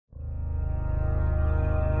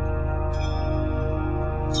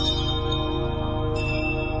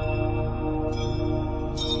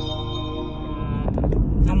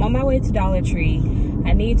way to Dollar Tree.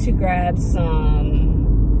 I need to grab some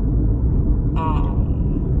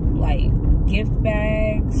like gift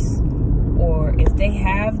bags, or if they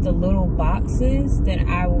have the little boxes, then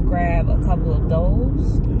I will grab a couple of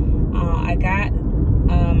those. I got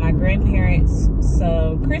my grandparents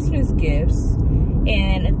some Christmas gifts,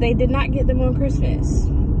 and they did not get them on Christmas,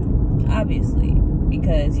 obviously,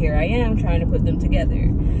 because here I am trying to put them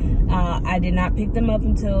together. I did not pick them up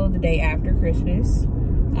until the day after Christmas.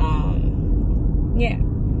 Yeah,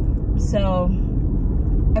 so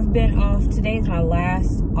I've been off. Today's my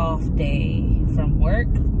last off day from work.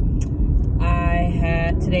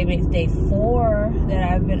 Today makes day 4 that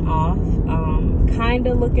I've been off. Kind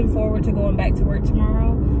of looking forward to going back to work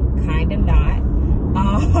tomorrow, kind of not.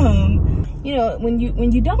 You know, when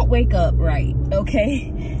you don't wake up right,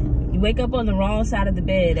 okay, you wake up on the wrong side of the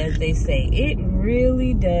bed, as they say, it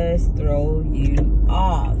really does throw you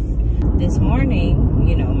off. This morning,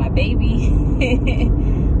 you know, my baby,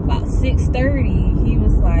 about 6:30, he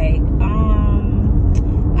was like,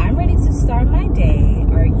 I'm ready to start my day,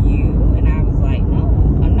 are you? And I was like, no,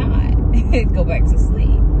 I'm not. Go back to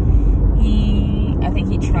sleep. I think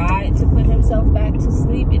he tried to put himself back to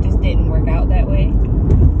sleep. It just didn't work out that way.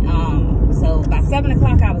 So by 7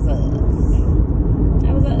 o'clock, I was up.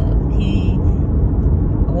 He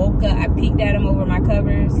woke up. I peeked at him over my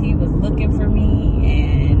covers. He was looking for me,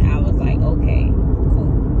 and I was like, okay, cool.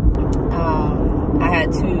 I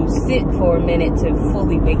had to sit for a minute to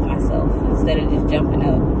fully wake myself instead of just jumping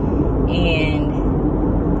up. And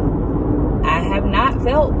I have not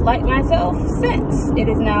felt like myself since. It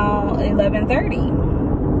is now 11:30.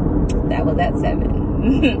 That was at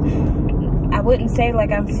 7. I wouldn't say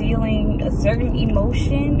like I'm feeling a certain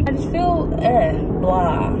emotion. I just feel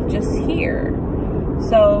blah, just here.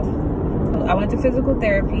 So I went to physical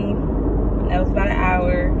therapy. That was about an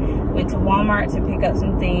hour. Went to Walmart to pick up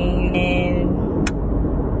some things, and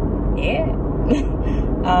yeah.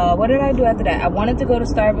 What did I do after that? I wanted to go to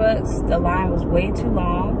Starbucks. The line was way too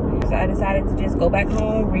long, so I decided to just go back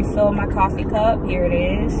home, refill my coffee cup. Here it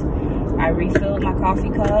is. I refilled my coffee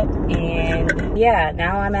cup, and yeah,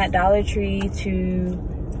 now I'm at Dollar Tree to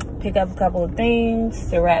pick up a couple of things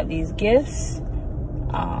to wrap these gifts.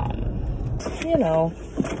 You know,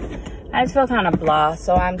 I just felt kind of blah,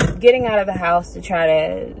 so I'm getting out of the house to try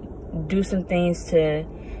to do some things to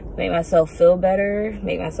make myself feel better,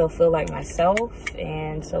 make myself feel like myself.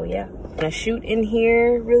 And so yeah, I'm gonna shoot in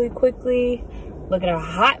here really quickly. Looking a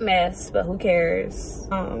hot mess, but who cares?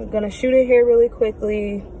 I'm gonna shoot in here really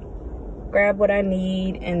quickly, grab what I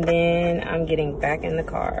need, and then I'm getting back in the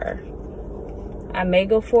car. I may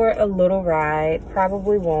go for a little ride,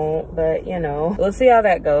 probably won't, but you know, we'll see how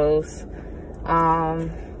that goes.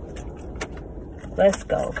 Let's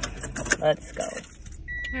go.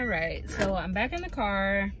 All right, so I'm back in the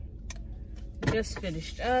car. Just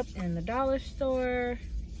finished up in the dollar store.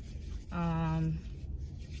 All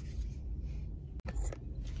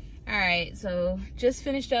right, so just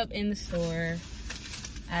finished up in the store.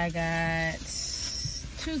 I got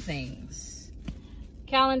 2 things.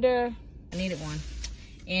 Calendar, I needed 1.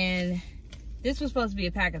 And this was supposed to be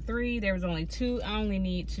a pack of 3. There was only 2. I only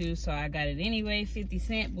need 2, so I got it anyway. 50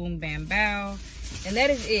 cents, boom, bam, bow. And that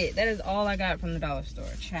is it. That is all I got from the dollar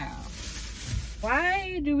store. Ciao.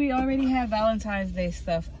 Why do we already have Valentine's Day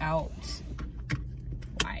stuff out?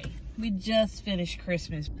 Why? We just finished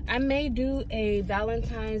Christmas. I may do a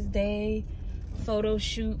Valentine's Day photo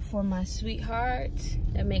shoot for my sweetheart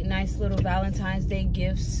and make nice little Valentine's Day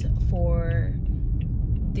gifts for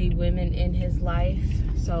the women in his life.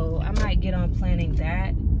 So I might get on planning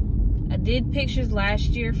that. I did pictures last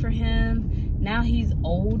year for him. Now he's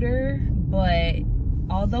older, but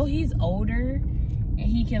although he's older and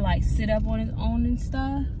he can like sit up on his own and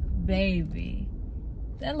stuff, baby,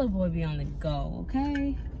 that little boy be on the go,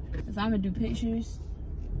 okay? Because I'm gonna do pictures.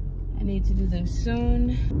 I need to do them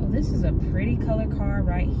soon. Oh, this is a pretty color car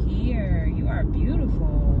right here. You are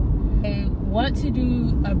beautiful. I want to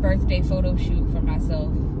do a birthday photo shoot for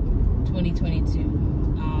myself 2022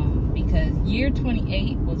 because year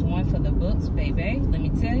 28 was one for the books, baby, let me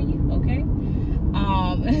tell you, okay?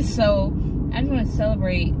 So I just want to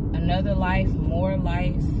celebrate another life, more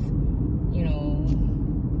life, you know,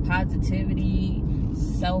 positivity,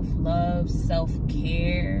 self-love,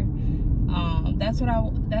 self-care. That's what I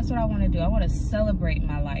want to do. I want to celebrate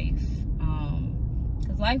my life,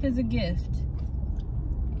 because life is a gift.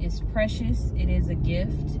 It's precious. It is a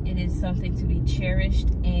gift. It is something to be cherished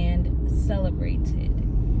and celebrated.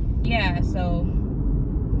 Yeah, so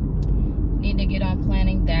need to get on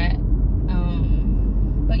planning that.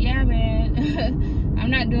 But yeah, man, I'm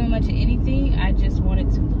not doing much of anything. I just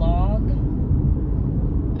wanted to vlog.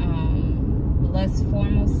 less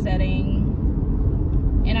formal setting.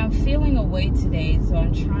 And I'm feeling away today, so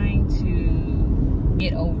I'm trying to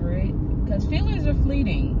get over it. Because feelings are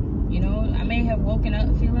fleeting. You know, I may have woken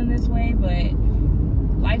up feeling this way, but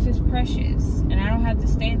life is precious. And I don't have to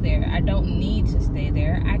stay there. I don't need to stay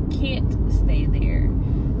there. I can't stay there.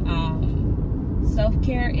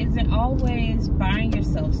 Self-care isn't always buying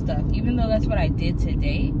yourself stuff, even though that's what I did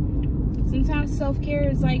today. Sometimes self-care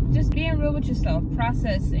is like just being real with yourself,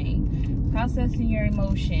 processing your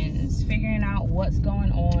emotions, figuring out what's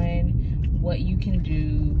going on, what you can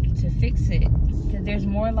do to fix it, because there's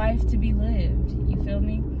more life to be lived. You feel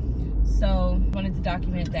me? So I wanted to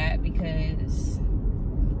document that because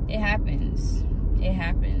it happens. It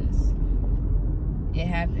happens. It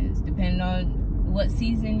happens depending on what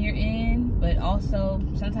season you're in, but also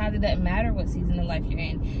sometimes it doesn't matter what season of life you're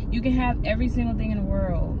in. You can have every single thing in the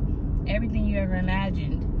world, everything you ever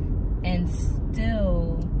imagined, and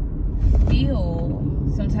still feel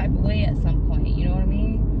some type of way at some point. You know what I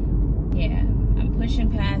mean? Yeah, I'm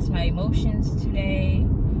pushing past my emotions today,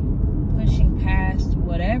 pushing past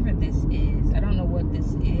whatever this is. I don't know what this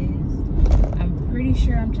is. I'm pretty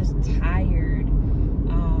sure I'm just tired.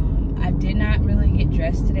 I did not really get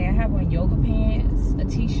dressed today. I have on yoga pants, a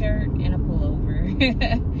t-shirt, and a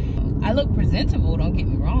pullover. I look presentable, don't get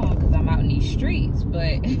me wrong, because I'm out in these streets,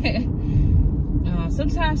 but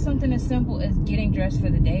sometimes something as simple as getting dressed for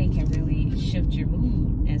the day can really shift your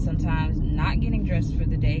mood, and sometimes not getting dressed for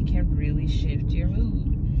the day can really shift your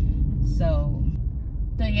mood. So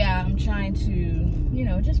yeah, I'm trying to, you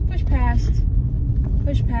know, just push past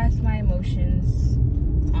my emotions,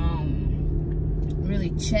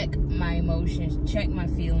 really check my emotions, check my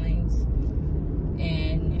feelings,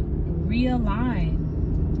 and realign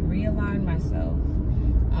myself.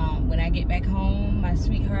 When I get back home, my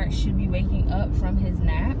sweetheart should be waking up from his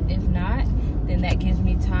nap. If not, then that gives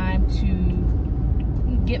me time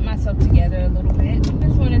to get myself together a little bit. I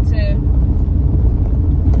just wanted to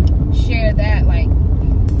share that, like,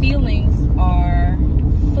 feelings are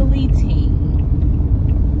fleeting.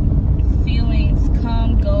 Feelings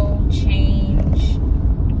come, go, change.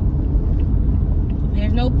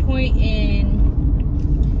 There's no point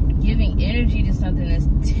in giving energy to something that's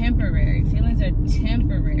temporary. Feelings are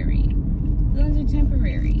temporary. Feelings are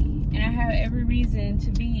temporary. And I have every reason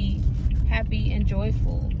to be happy and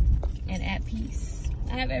joyful and at peace.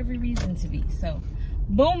 I have every reason to be. So,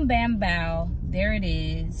 boom, bam, bow. There it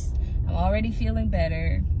is. I'm already feeling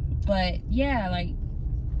better. But yeah, like,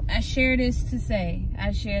 I share this to say.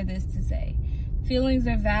 Feelings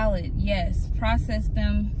are valid. Yes. Process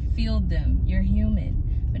them. Feel them. You're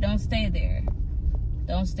human. But don't stay there.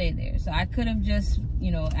 Don't stay there. So I could have just,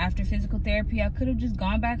 you know, after physical therapy, I could have just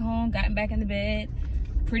gone back home, gotten back in the bed.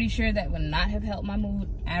 Pretty sure that would not have helped my mood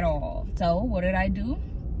at all. So what did I do?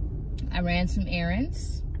 I ran some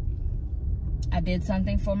errands. I did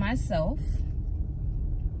something for myself.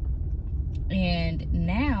 And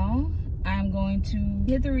now I'm going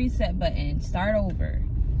to hit the reset button, start over.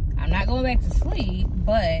 I'm not going back to sleep,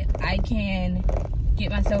 but I can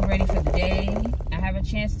get myself ready for the day. I have a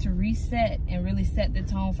chance to reset and really set the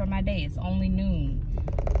tone for my day. It's only noon,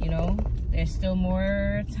 you know. There's still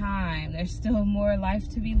more time. There's still more life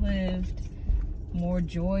to be lived, more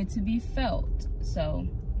joy to be felt. So,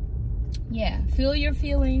 yeah, feel your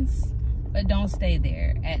feelings, but don't stay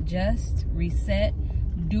there. Adjust, reset,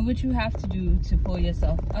 do what you have to do to pull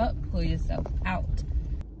yourself up, pull yourself out.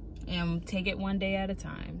 And take it one day at a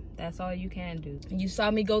time. That's all you can do. You saw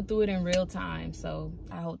me go through it in real time, so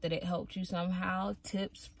I hope that it helped you somehow.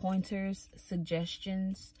 Tips, pointers,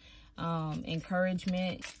 suggestions,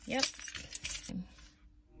 encouragement. Yep.